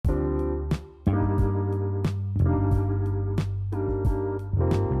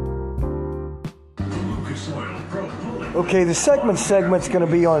Okay, the segment's going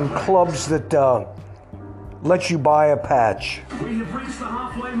to be on clubs that let you buy a patch. We have reached the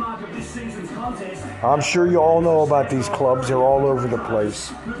halfway mark of this season's contest. I'm sure you all know about these clubs. They're all over the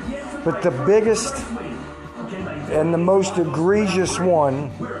place. But the biggest and the most egregious one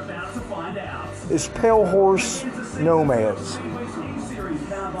is Pale Horse Nomads.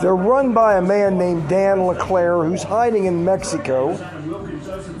 They're run by a man named Dan LeClaire who's hiding in Mexico.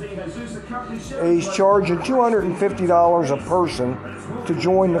 He's charging $250 a person to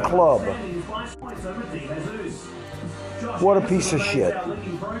join the club. What a piece of shit.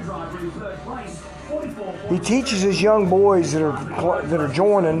 He teaches his young boys that are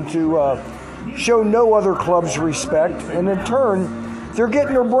joining to show no other clubs respect, and in turn, they're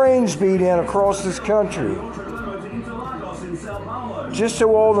getting their brains beat in across this country. Just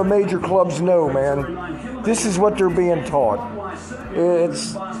so all the major clubs know, man, this is what they're being taught.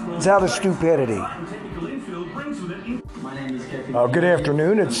 It's out of stupidity. Good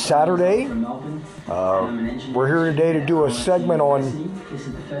afternoon. It's Saturday. We're here today to do a segment on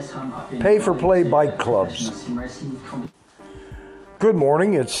pay-for-play bike clubs. Good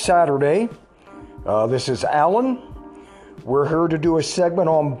morning. It's Saturday. This is Alan. We're here to do a segment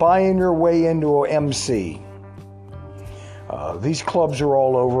on buying your way into an MC. These clubs are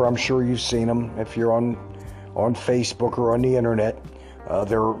all over. I'm sure you've seen them. If you're on Facebook or on the internet,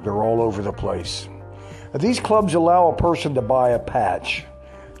 they're all over the place. These clubs allow a person to buy a patch.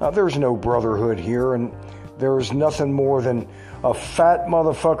 There's no brotherhood here, and there's nothing more than a fat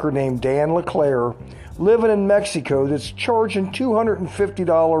motherfucker named Dan LeClaire living in Mexico that's charging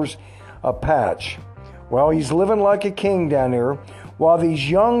 $250 a patch. Well, he's living like a king down there, while these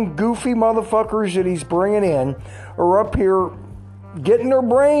young, goofy motherfuckers that he's bringing in are up here getting their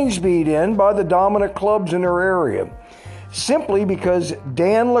brains beat in by the dominant clubs in their area. Simply because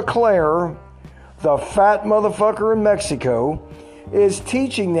Dan LeClaire, the fat motherfucker in Mexico, is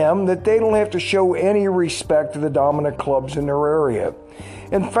teaching them that they don't have to show any respect to the dominant clubs in their area.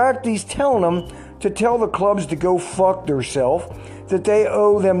 In fact, he's telling them to tell the clubs to go fuck themselves, that they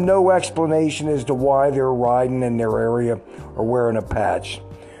owe them no explanation as to why they're riding in their area or wearing a patch.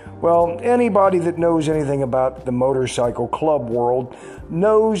 Well, anybody that knows anything about the motorcycle club world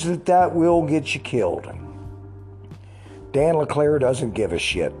knows that will get you killed. Dan LeClaire doesn't give a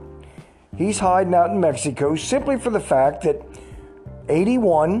shit. He's hiding out in Mexico simply for the fact that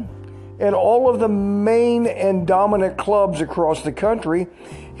 81 and all of the main and dominant clubs across the country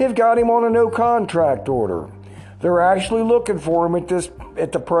have got him on a no contract order. They're actually looking for him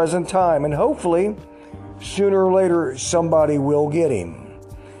at the present time, and hopefully sooner or later somebody will get him.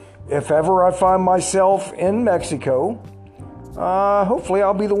 If ever I find myself in Mexico, hopefully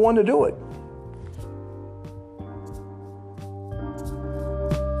I'll be the one to do it.